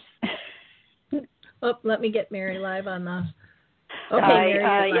yours. Oh, let me get Mary live on the. Okay,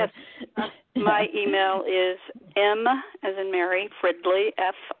 Mary. Yes. My email is M as in Mary, Fridley,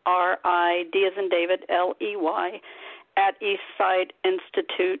 Frid as in David, Ley, at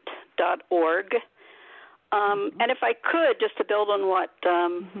eastsideinstitute.org. And if I could, just to build on what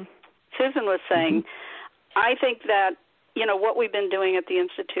Susan was saying, I think that, what we've been doing at the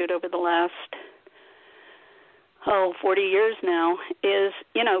Institute over the last 40 years now is,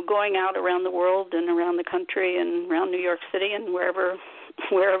 going out around the world and around the country and around New York City and wherever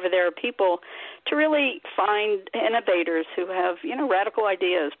there are people to really find innovators who have, radical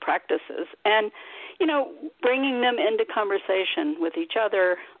ideas, practices, and, bringing them into conversation with each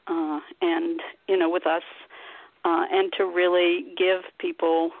other and, with us, and to really give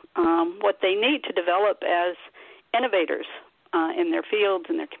people what they need to develop as innovators in their fields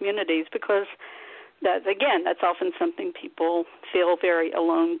and their communities, because that's often something people feel very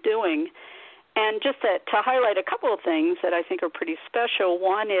alone doing. And just to highlight a couple of things that I think are pretty special.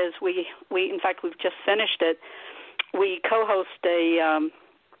 One is we in fact, we've just finished it. We co-host a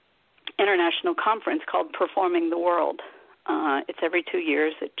international conference called Performing the World. It's every 2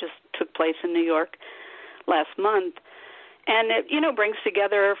 years. It just took place in New York last month. And it, brings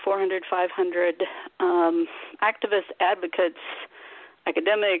together 400, 500 activists, advocates,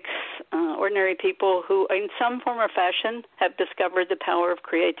 academics, ordinary people who in some form or fashion have discovered the power of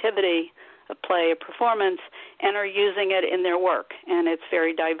creativity, of play, of performance, and are using it in their work. And it's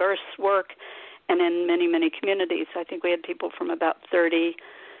very diverse work and in many, many communities. I think we had people from about 30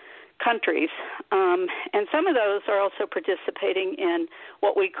 countries. And some of those are also participating in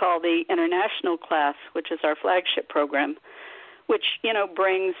what we call the international class, which is our flagship program, which,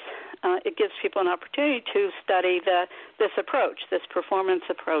 brings, it gives people an opportunity to study this approach, this performance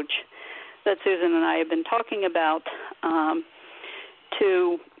approach that Susan and I have been talking about,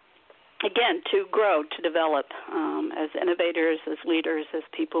 to grow, to develop as innovators, as leaders, as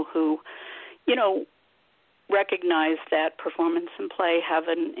people who, recognize that performance and play have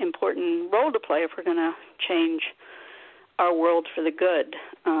an important role to play if we're going to change our world for the good.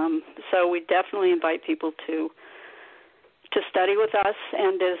 So we definitely invite people to study with us,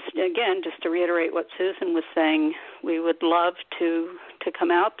 and just to reiterate what Susan was saying, we would love to come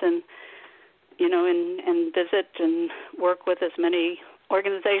out and and visit and work with as many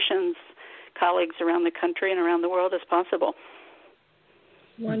organizations, colleagues around the country and around the world as possible.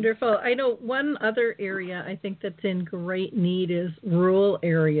 Wonderful. I know one other area I think that's in great need is rural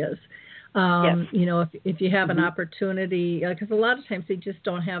areas. Yes. If you have an opportunity, because a lot of times they just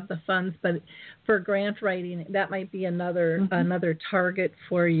don't have the funds, but for grant writing, that might be another target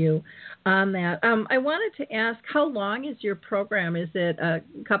for you on that. I wanted to ask, how long is your program? Is it a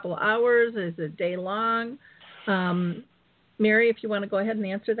couple hours? Is it day long? Mary, if you want to go ahead and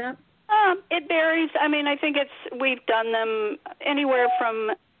answer that. It varies. I mean, I think we've done them anywhere from.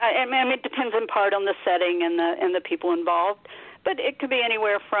 It depends in part on the setting and the people involved, but it could be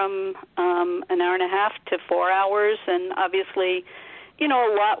anywhere from an hour and a half to 4 hours. And obviously, a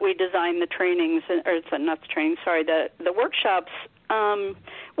lot we design the trainings, the workshops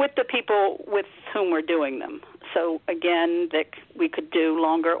with the people with whom we're doing them. So again, that we could do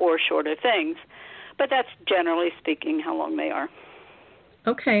longer or shorter things, but that's generally speaking how long they are.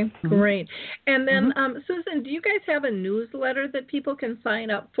 Okay, great. And then, Susan, do you guys have a newsletter that people can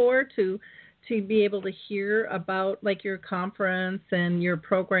sign up for to be able to hear about, like, your conference and your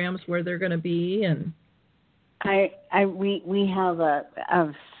programs, where they're going to be? And we have a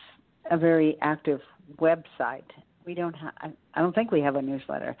very active website. We don't have. I don't think we have a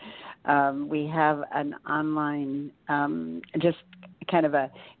newsletter. We have an online, just kind of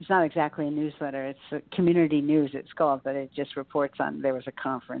it's not exactly a newsletter. It's a community news, it's called, but it just reports on there was a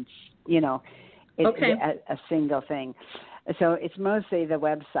conference, Okay. a single thing. So it's mostly the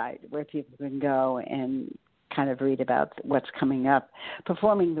website where people can go and kind of read about what's coming up.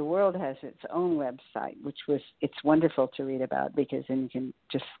 Performing the World has its own website, it's wonderful to read about, because then you can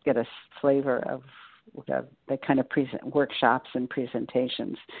just get a flavor of the kind of workshops and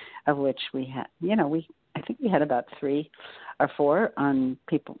presentations, of which we had, I think we had about 3 or 4 on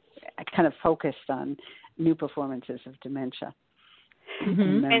people kind of focused on new performances of dementia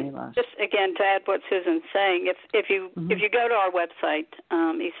and memory loss. Just again to add what Susan's saying, if you go to our website,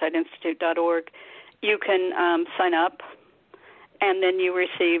 eastsideinstitute.org, you can sign up, and then you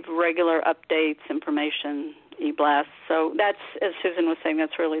receive regular updates, information, e-blasts. So that's, as Susan was saying,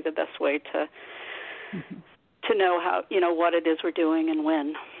 that's really the best way to know how, what it is we're doing and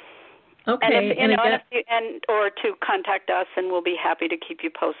when. Okay. Or to contact us, and we'll be happy to keep you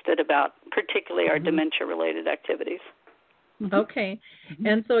posted about particularly our dementia-related activities. Okay.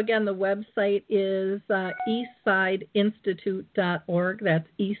 And so, again, the website is eastsideinstitute.org. That's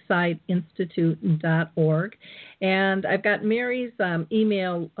eastsideinstitute.org. And I've got Mary's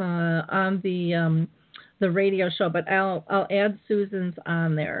email on the radio show, but I'll add Susan's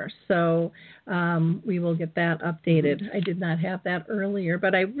on there. So we will get that updated. I did not have that earlier,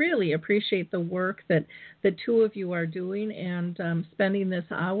 but I really appreciate the work that the two of you are doing and spending this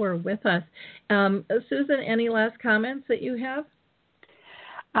hour with us. Susan, any last comments that you have?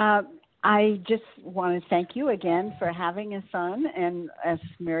 I just want to thank you again for having us on, and as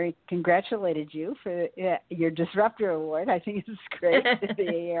Mary congratulated you for your Disruptor Award. I think it's great that the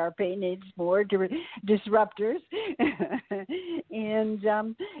AARP needs more disruptors. And,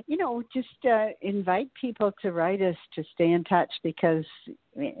 just invite people to write us to stay in touch, because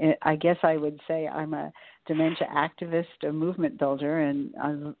I guess I would say I'm a dementia activist, a movement builder, and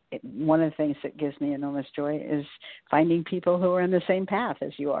one of the things that gives me enormous joy is finding people who are in the same path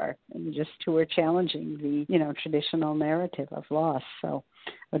as you are, and just who are challenging the traditional narrative of loss. So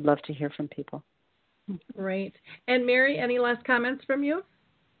I'd love to hear from people. Great. And Mary, any last comments from you?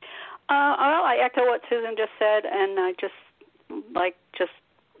 Well, I echo what Susan just said, and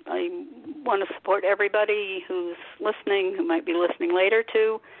I want to support everybody who's listening, who might be listening later,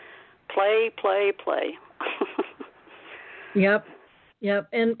 to play. Yep.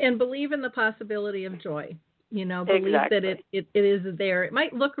 And believe in the possibility of joy. Believe exactly. that it is there. It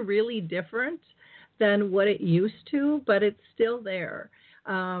might look really different than what it used to, but it's still there.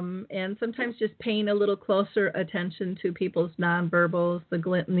 And sometimes just paying a little closer attention to people's nonverbals, the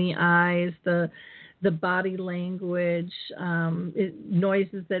glint in the eyes, the body language,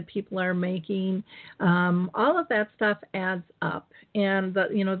 noises that people are making, all of that stuff adds up. And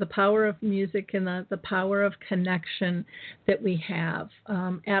the power of music and the power of connection that we have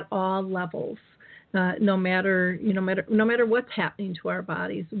at all levels. No matter what's happening to our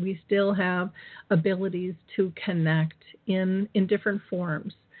bodies, we still have abilities to connect in different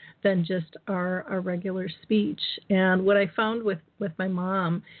forms than just our regular speech. And what I found with my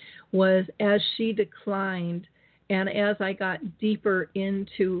mom was, as she declined and as I got deeper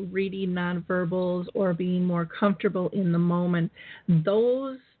into reading nonverbals or being more comfortable in the moment,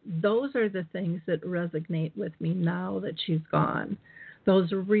 those are the things that resonate with me now that she's gone.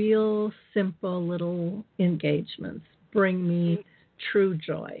 Those real simple little engagements bring me true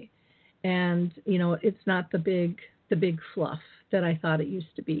joy. And, it's not the big fluff that I thought it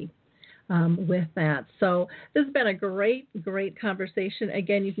used to be. With that. So this has been a great conversation.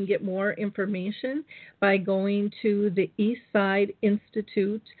 Again, you can get more information by going to the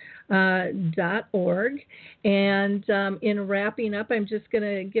eastsideinstitute.org. And in wrapping up, I'm just going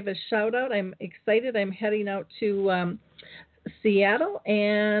to give a shout out. I'm excited. I'm heading out to Seattle,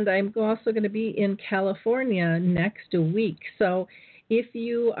 and I'm also going to be in California next week. So if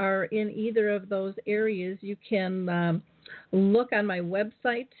you are in either of those areas, you can look on my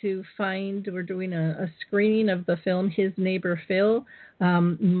website to find, we're doing a screening of the film His Neighbor Phil,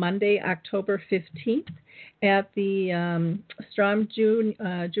 Monday, October 15th at the Strom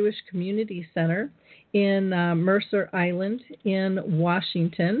Jewish Community Center in Mercer Island in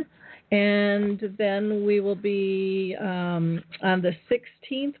Washington. And then we will be on the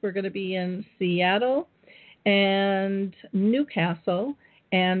 16th, we're going to be in Seattle and Newcastle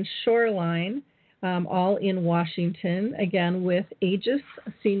and Shoreline, all in Washington, again with Aegis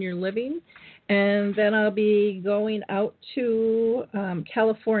Senior Living. And then I'll be going out to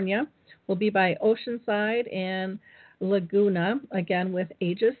California. We'll be by Oceanside and Laguna, again with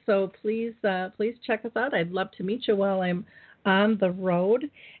Aegis. So please check us out. I'd love to meet you while I'm on the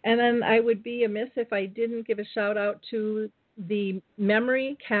road. And then I would be amiss if I didn't give a shout out to the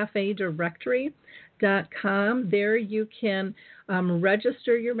Memory Cafe Directory.com. There you can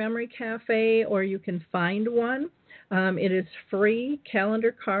register your Memory Cafe, or you can find one. It is free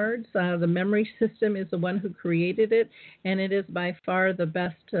calendar cards. The Memory System is the one who created it, and it is by far the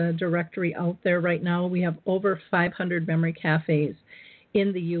best directory out there right now. We have over 500 Memory Cafes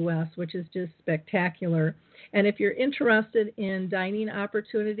in the U.S., which is just spectacular. And if you're interested in dining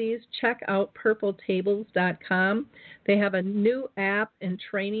opportunities, check out purpletables.com. They have a new app and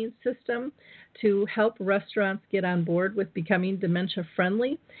training system to help restaurants get on board with becoming dementia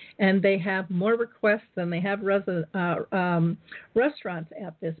friendly. And they have more requests than they have restaurants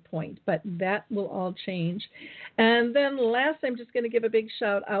at this point, but that will all change. And then last, I'm just going to give a big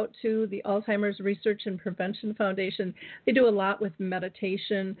shout out to the Alzheimer's Research and Prevention Foundation. They do a lot with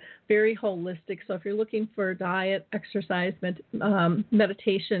meditation, very holistic. So if you're looking for diet, exercise,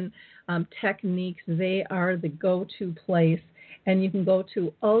 meditation techniques, they are the go-to place. And you can go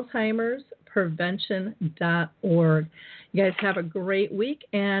to Alzheimer's suicideprevention.org. You guys have a great week,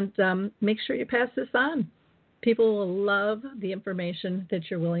 and make sure you pass this on. People will love the information that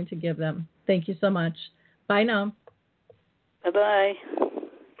you're willing to give them. Thank you so much. Bye now. Bye-bye.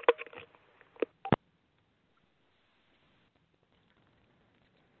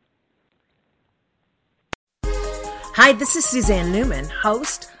 Hi, this is Suzanne Newman,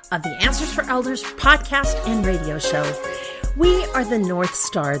 host of the Answers for Elders podcast and radio show. We are the North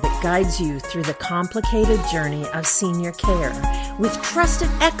Star that guides you through the complicated journey of senior care with trusted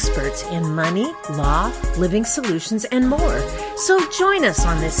experts in money, law, living solutions, and more. So join us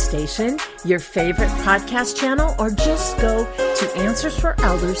on this station, your favorite podcast channel, or just go to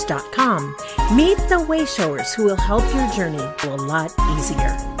AnswersForElders.com. Meet the Wayshowers who will help your journey go a lot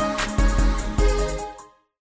easier.